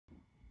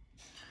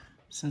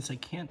Since I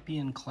can't be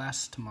in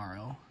class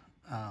tomorrow,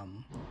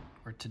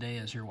 or today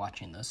as you're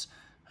watching this,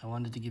 I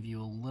wanted to give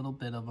you a little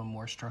bit of a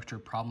more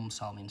structured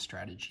problem-solving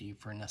strategy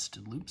for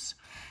nested loops,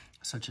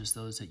 such as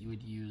those that you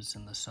would use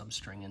in the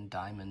substring and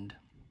diamond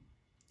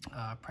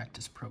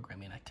practice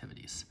programming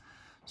activities.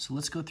 So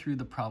let's go through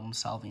the problem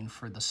solving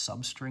for the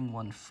substring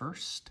one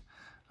first,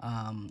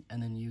 and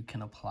then you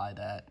can apply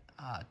that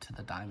to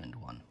the diamond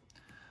one.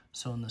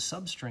 So in the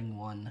substring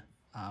one,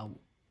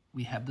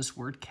 we have this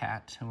word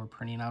cat, and we're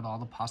printing out all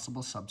the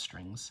possible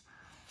substrings.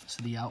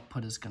 So the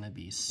output is going to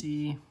be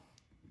C,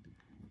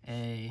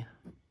 A,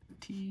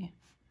 T,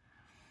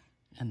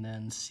 and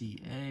then C,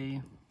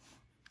 A,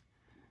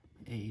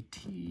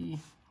 T,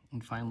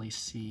 and finally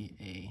C,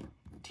 A,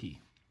 T.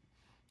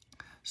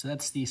 So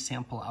that's the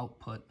sample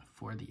output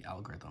for the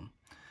algorithm.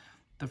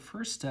 The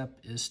first step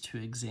is to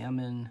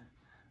examine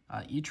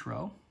each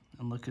row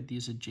and look at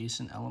these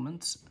adjacent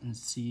elements and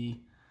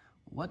see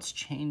what's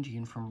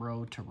changing from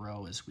row to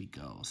row as we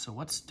go. So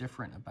what's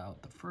different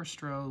about the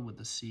first row with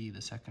the C,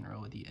 the second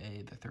row with the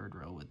A, the third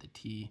row with the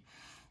T,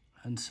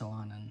 and so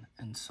on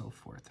and so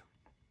forth.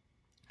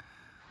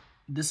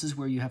 This is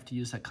where you have to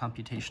use that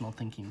computational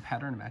thinking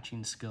pattern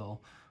matching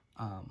skill.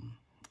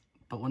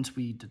 But once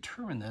we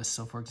determine this,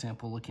 so for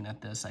example, looking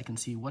at this, I can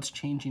see what's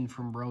changing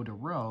from row to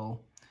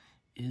row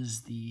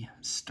is the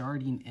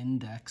starting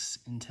index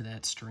into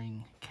that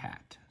string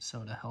cat.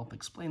 So to help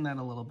explain that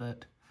a little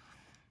bit,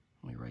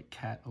 we write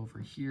cat over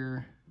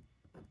here,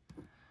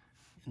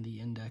 and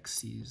the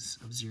indices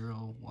of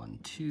 0, 1,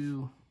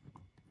 2,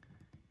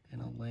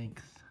 and a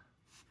length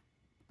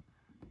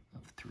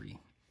of 3.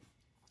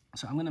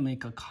 So I'm going to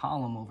make a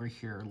column over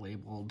here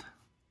labeled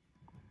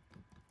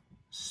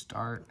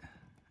start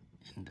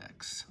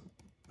index.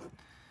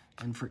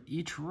 And for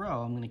each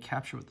row, I'm going to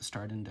capture what the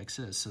start index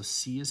is. So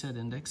C is at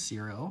index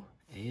 0,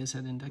 A is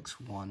at index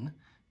 1,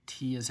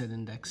 T is at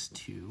index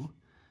 2,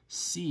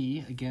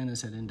 C, again,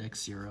 is at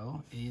index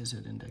 0, A is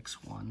at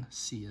index 1,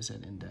 C is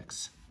at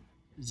index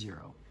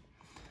 0.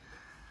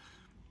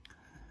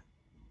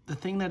 The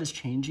thing that is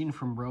changing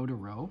from row to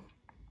row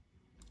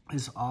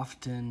is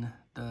often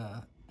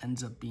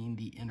ends up being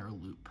the inner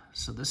loop.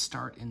 So this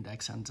start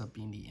index ends up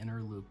being the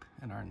inner loop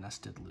in our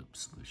nested loop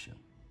solution.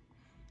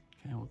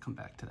 Okay, we'll come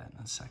back to that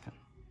in a second.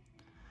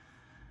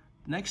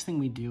 The next thing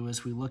we do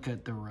is we look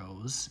at the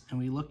rows and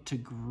we look to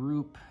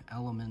group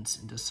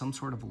elements into some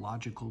sort of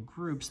logical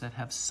groups that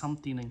have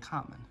something in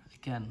common.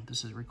 Again,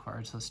 this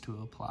requires us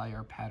to apply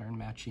our pattern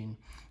matching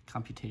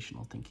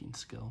computational thinking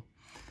skill.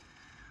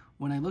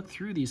 When I look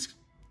through these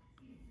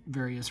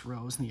various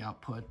rows in the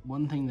output,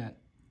 one thing that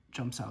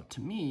jumps out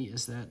to me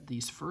is that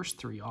these first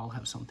three all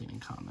have something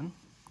in common,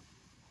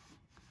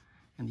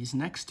 and these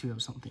next two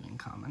have something in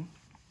common.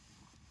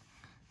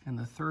 And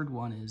the third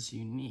one is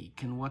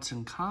unique. And what's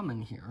in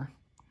common here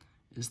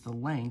is the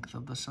length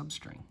of the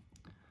substring.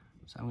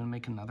 So I'm going to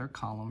make another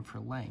column for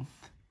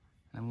length,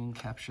 and I'm going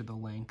to capture the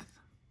length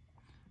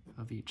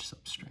of each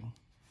substring.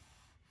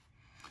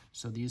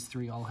 So these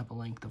three all have a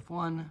length of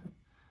 1,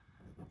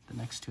 the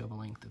next two have a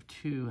length of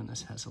 2, and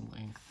this has a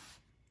length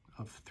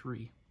of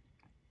 3.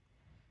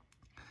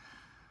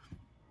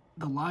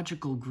 The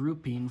logical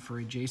grouping for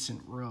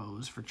adjacent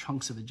rows, for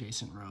chunks of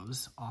adjacent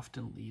rows,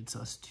 often leads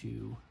us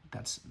to,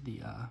 that's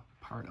the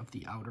part of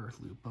the outer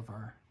loop of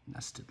our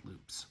nested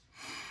loops.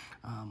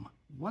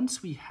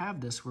 Once we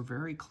have this, we're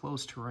very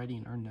close to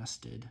writing our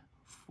nested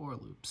for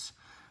loops.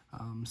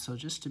 So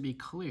just to be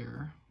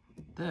clear,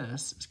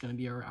 this is going to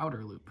be our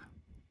outer loop.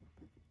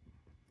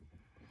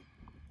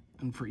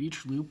 And for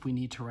each loop, we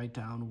need to write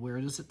down where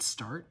does it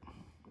start.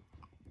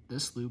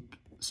 This loop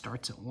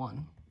starts at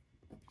 1.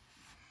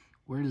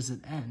 Where does it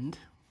end?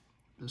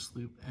 This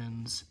loop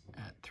ends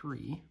at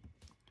 3.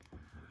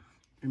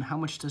 And how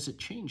much does it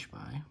change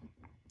by?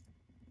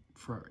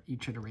 For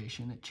each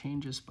iteration, it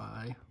changes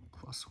by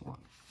 +1.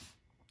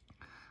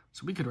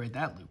 So we could write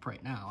that loop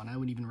right now, and I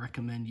would even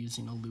recommend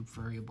using a loop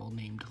variable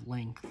named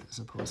length as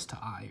opposed to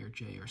I or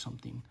J or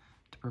something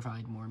to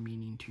provide more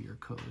meaning to your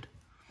code.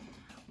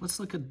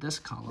 Let's look at this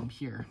column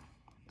here.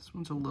 This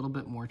one's a little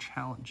bit more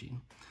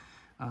challenging.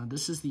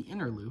 This is the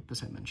inner loop,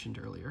 as I mentioned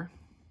earlier.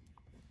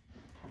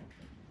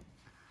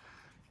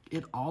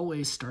 It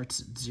always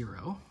starts at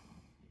 0.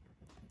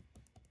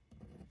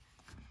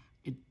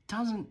 It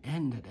doesn't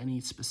end at any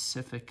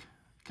specific,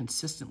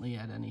 consistently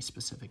at any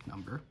specific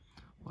number.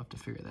 We'll have to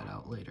figure that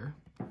out later.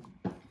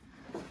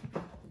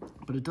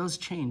 But it does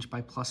change by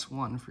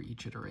 +1 for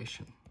each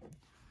iteration.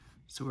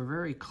 So we're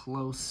very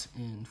close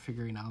in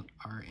figuring out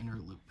our inner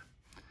loop.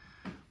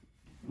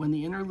 When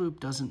the inner loop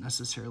doesn't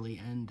necessarily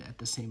end at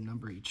the same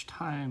number each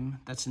time,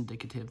 that's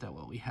indicative that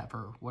what we have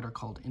are what are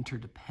called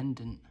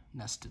interdependent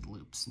nested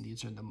loops. And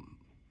these are the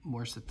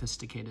more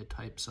sophisticated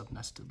types of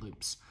nested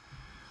loops,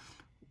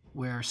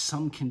 where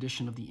some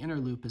condition of the inner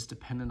loop is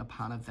dependent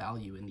upon a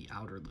value in the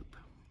outer loop.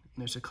 And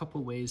there's a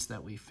couple ways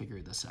that we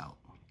figure this out.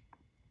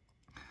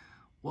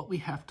 What we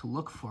have to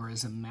look for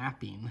is a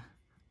mapping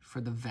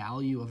for the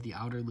value of the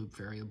outer loop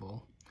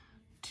variable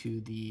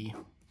to the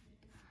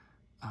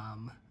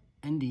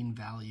ending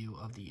value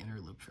of the inner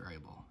loop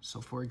variable.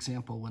 So for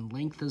example, when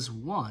length is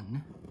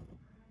 1,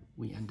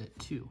 we end at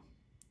 2.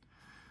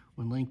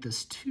 When length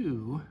is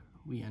 2,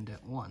 we end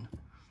at 1.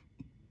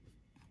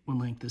 When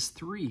length is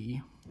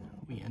 3,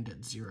 we end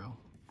at 0.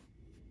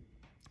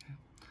 Okay.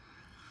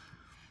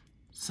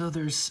 So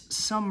there's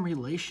some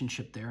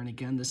relationship there, and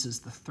again, this is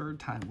the third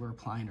time we're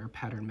applying our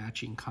pattern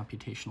matching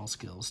computational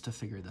skills to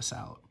figure this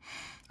out.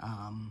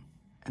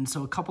 And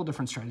so a couple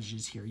different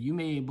strategies here. You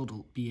may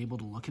be able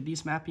to look at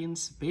these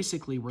mappings.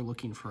 Basically, we're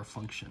looking for a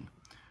function.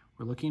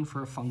 We're looking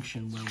for a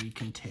function where we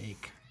can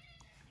take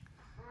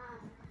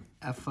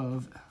f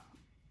of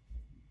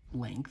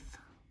length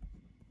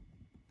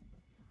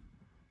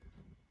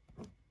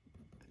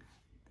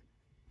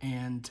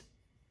and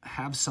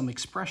have some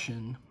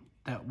expression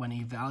that when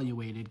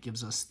evaluated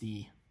gives us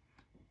the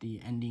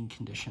ending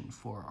condition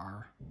for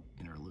our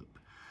inner loop.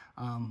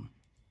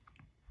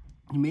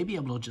 You may be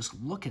able to just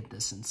look at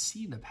this and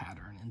see the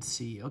pattern and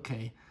see,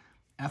 okay,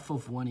 f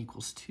of 1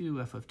 equals 2,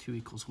 f of 2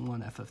 equals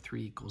 1, f of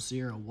 3 equals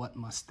 0. What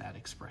must that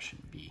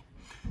expression be?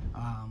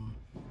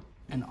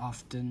 And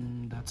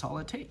often that's all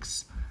it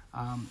takes.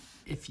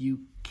 If you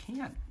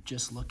can't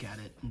just look at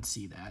it and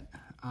see that,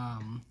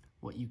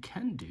 what you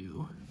can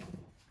do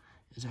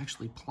is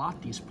actually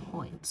plot these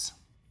points.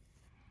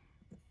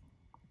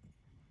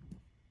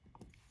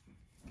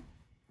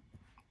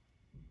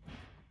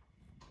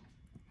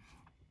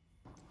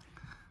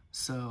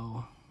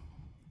 So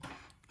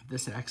if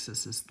this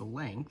axis is the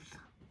length,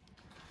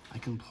 I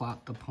can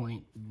plot the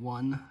point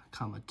 1,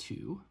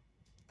 2.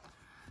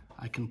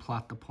 I can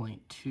plot the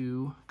point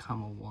 2,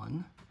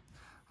 1.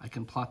 I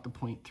can plot the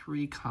point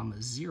 3,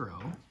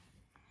 0.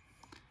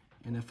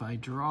 And if I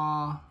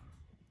draw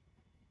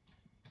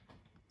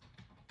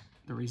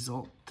the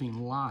resulting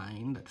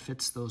line that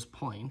fits those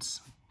points,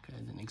 okay,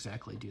 I didn't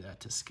exactly do that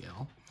to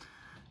scale.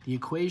 The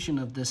equation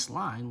of this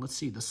line, let's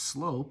see, the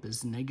slope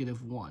is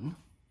 -1.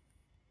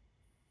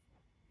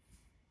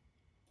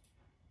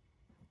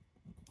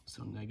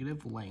 So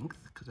negative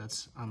length, because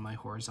that's on my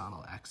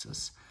horizontal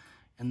axis.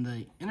 And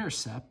the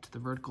intercept, the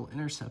vertical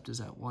intercept, is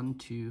at 1,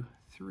 2,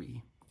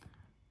 3,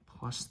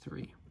 plus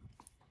 3.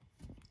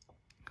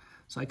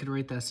 So I could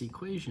write this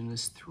equation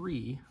as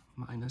 3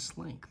 minus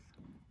length.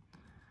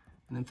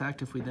 And in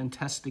fact, if we then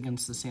test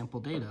against the sample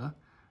data,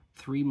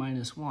 3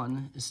 minus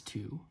 1 is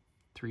 2,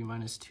 3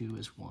 minus 2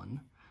 is 1,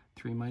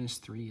 3 minus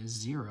 3 is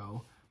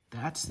 0.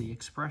 That's the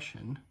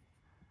expression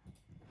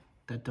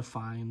that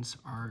defines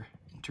our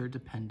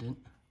interdependent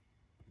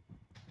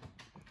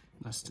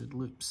nested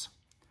loops.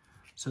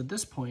 So at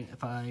this point,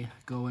 if I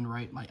go and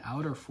write my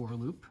outer for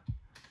loop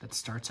that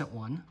starts at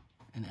 1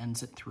 and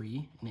ends at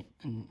 3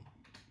 and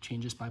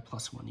changes by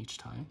 +1 each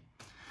time,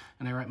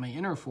 and I write my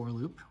inner for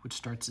loop, which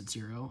starts at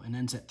 0 and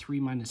ends at 3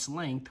 minus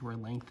length, where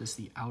length is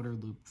the outer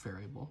loop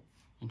variable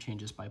and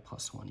changes by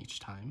 +1 each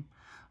time,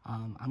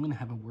 I'm going to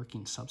have a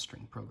working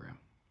substring program.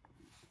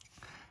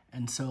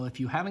 And so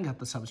if you haven't got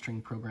the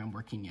substring program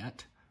working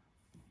yet,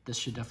 this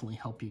should definitely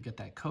help you get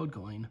that code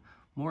going.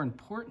 More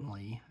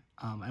importantly,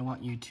 I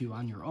want you to,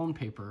 on your own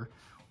paper,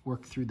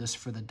 work through this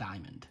for the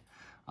diamond,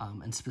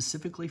 and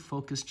specifically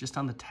focus just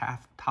on the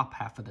top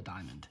half of the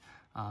diamond.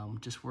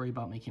 Just worry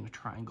about making a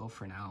triangle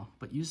for now,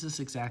 but use this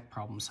exact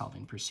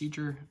problem-solving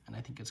procedure, and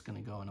I think it's going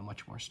to go in a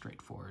much more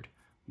straightforward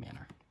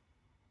manner.